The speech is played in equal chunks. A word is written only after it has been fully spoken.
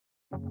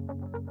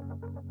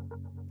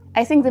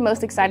I think the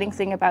most exciting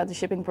thing about the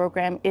shipping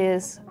program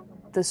is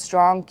the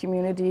strong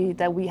community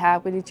that we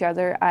have with each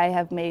other. I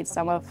have made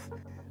some of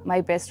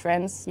my best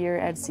friends here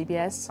at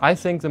CBS. I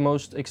think the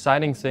most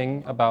exciting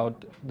thing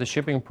about the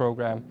shipping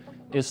program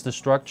is the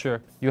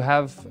structure. You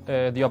have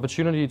the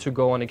opportunity to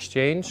go on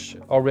exchange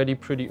already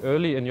pretty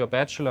early in your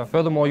bachelor.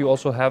 Furthermore, you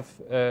also have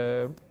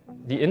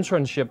the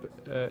internship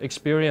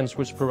experience,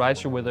 which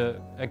provides you with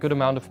a good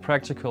amount of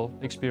practical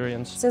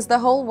experience. Since the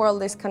whole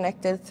world is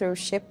connected through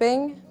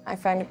shipping, I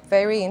find it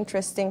very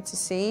interesting to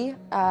see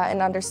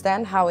and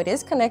understand how it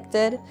is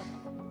connected,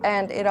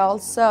 and it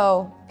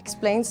also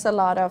explains a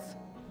lot of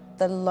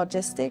the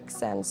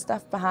logistics and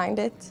stuff behind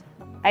it.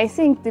 I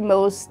think the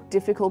most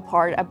difficult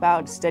part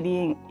about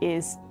studying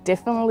is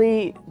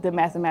definitely the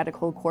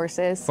mathematical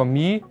courses. For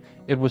me,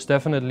 it was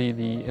definitely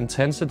the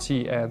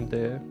intensity and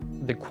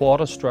the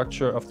quarter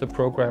structure of the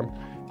program,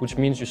 which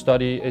means you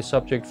study a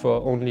subject for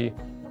only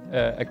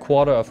a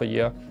quarter of a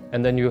year,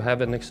 and then you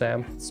have an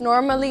exam. It's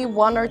normally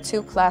 1 or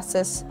 2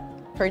 classes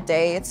per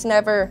day. It's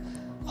never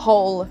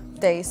whole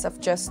days of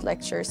just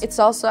lectures. It's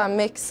also a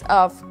mix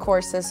of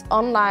courses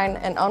online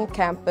and on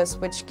campus,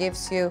 which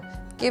gives you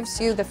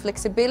the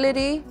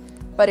flexibility,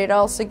 but it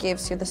also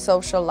gives you the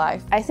social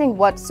life. I think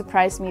what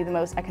surprised me the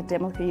most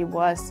academically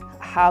was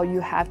how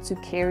you have to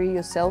carry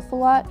yourself a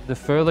lot. The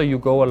further you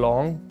go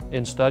along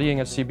in studying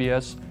at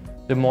CBS,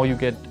 the more you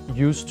get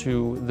used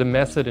to the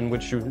method in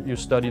which you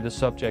study the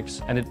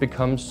subjects, and it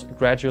becomes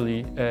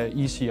gradually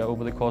easier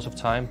over the course of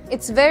time.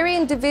 It's very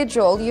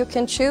individual. You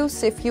can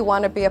choose if you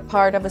want to be a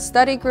part of a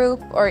study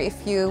group or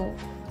if you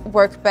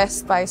work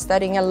best by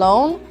studying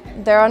alone.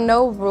 There are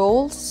no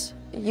rules.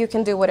 You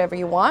can do whatever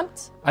you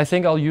want. I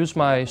think I'll use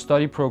my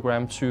study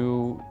program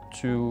to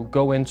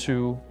go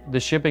into the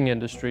shipping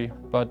industry,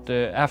 but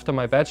after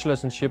my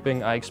bachelor's in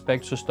shipping, I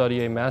expect to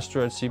study a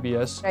master at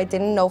CBS. I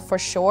didn't know for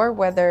sure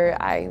whether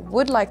I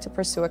would like to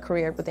pursue a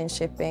career within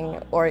shipping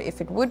or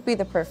if it would be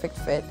the perfect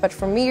fit. But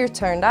for me, it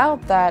turned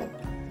out that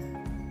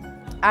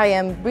I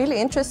am really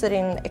interested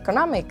in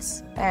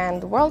economics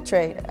and world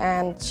trade,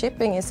 and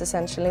shipping is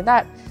essentially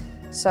that.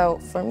 So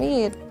for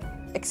me, it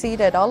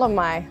exceeded all of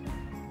my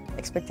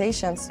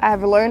expectations. I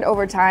have learned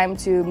over time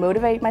to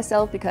motivate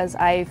myself because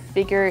I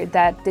figure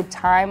that the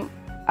time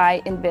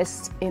I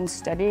invest in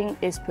studying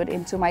is put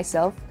into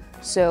myself.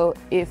 So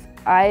if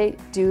I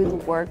do the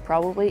work,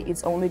 probably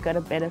it's only going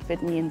to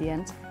benefit me in the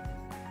end.